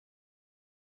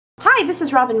Hi, this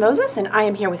is Robin Moses and I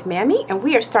am here with Mammy, and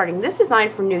we are starting this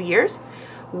design for New Year's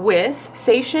with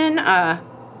Sation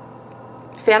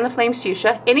Fan the Flames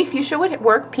fuchsia. Any fuchsia would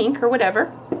work, pink or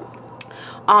whatever.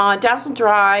 Dazzle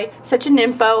Dry, such a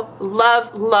nympho.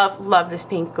 Love, love, love this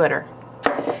pink glitter.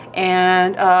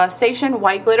 And Station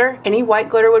white glitter. Any white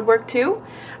glitter would work too.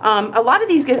 A lot of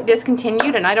these get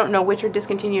discontinued, and I don't know which are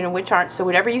discontinued and which aren't, so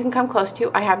whatever you can come close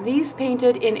to. I have these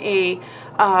painted in a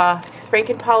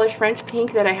Franken Polish French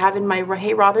pink that I have in my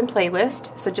Hey Robin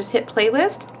playlist. So just hit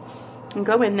playlist and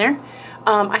go in there.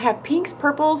 I have pinks,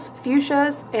 purples,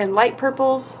 fuchsias, and light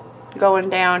purples going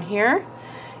down here.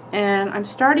 And I'm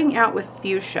starting out with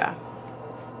fuchsia.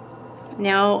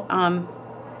 Now,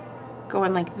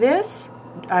 going like this.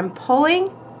 I'm pulling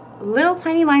little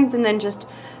tiny lines and then just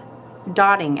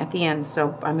dotting at the end.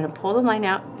 So I'm going to pull the line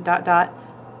out, dot, dot,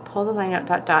 pull the line out,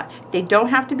 dot, dot. They don't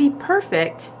have to be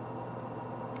perfect.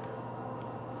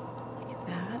 Like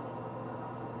that.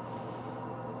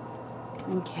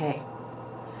 Okay.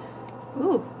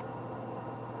 Ooh.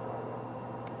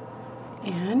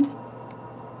 And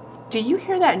do you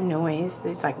hear that noise?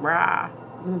 It's like, rah.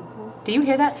 Mm-hmm. Do you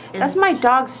hear that? That's my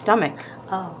dog's stomach.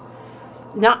 Oh.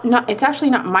 It's actually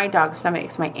not my dog's stomach.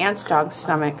 It's my aunt's dog's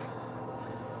stomach.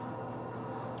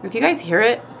 If you guys hear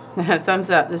it, thumbs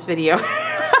up this video.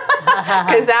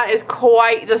 Because that is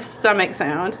quite the stomach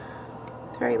sound.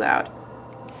 It's very loud.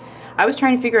 I was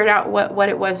trying to figure it out what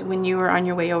it was when you were on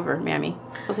your way over, Mammy.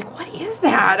 I was like, what is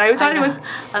that? I thought it was...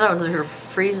 I thought it was your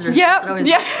freezer. Yep.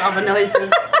 Yeah. All the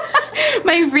noises.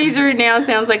 My freezer now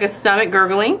sounds like a stomach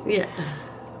gurgling. Yeah.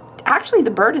 Actually,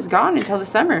 the bird is gone until the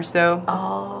summer, so...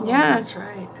 Oh, yeah. That's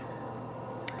right.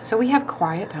 So we have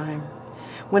quiet time.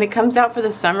 When it comes out for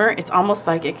the summer, it's almost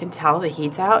like it can tell the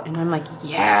heat's out, and I'm like,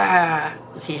 yeah.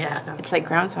 Yeah. It's like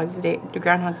Groundhog's Day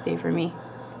for me.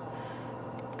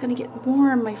 It's gonna get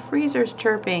warm. My freezer's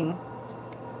chirping.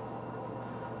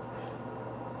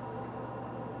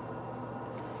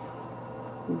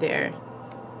 There.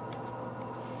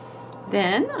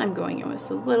 Then I'm going in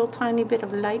with a little tiny bit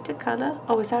of lighter color.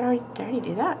 Oh, is that already? Did I already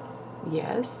do that?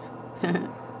 Yes.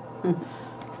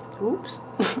 Oops.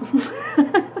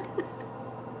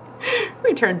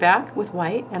 Return back with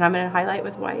white, and I'm going to highlight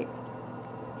with white.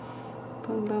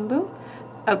 Boom, boom, boom.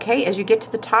 Okay, as you get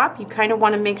to the top, you kind of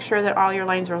want to make sure that all your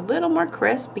lines are a little more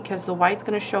crisp because the white's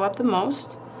going to show up the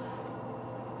most.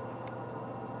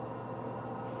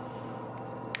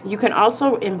 You can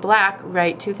also, in black,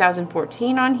 write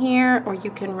 2014 on here, or you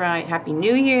can write Happy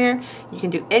New Year. You can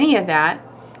do any of that.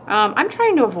 I'm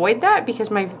trying to avoid that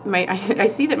because I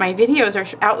see that my videos are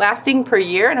outlasting per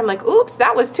year, and I'm like, oops,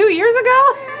 that was 2 years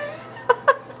ago.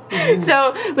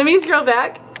 So let me scroll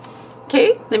back.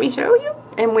 Okay, let me show you.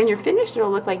 And when you're finished, it'll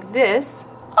look like this.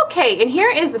 Okay, and here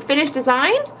is the finished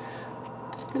design.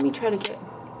 Let me try to get...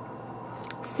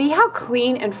 See how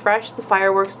clean and fresh the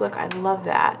fireworks look? I love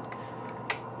that.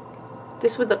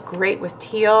 This would look great with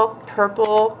teal,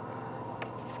 purple.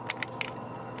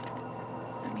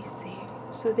 Let me see.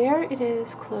 So there it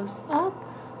is close up.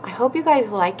 I hope you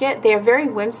guys like it. They are very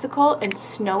whimsical and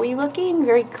snowy looking,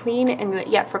 very clean and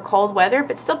yet for cold weather,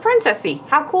 but still princessy.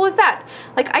 How cool is that?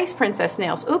 Like ice princess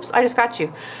nails. Oops, I just got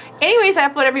you. Anyways, I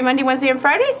upload every Monday, Wednesday, and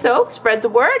Friday, so spread the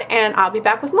word, and I'll be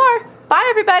back with more. Bye,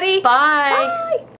 everybody. Bye. Bye.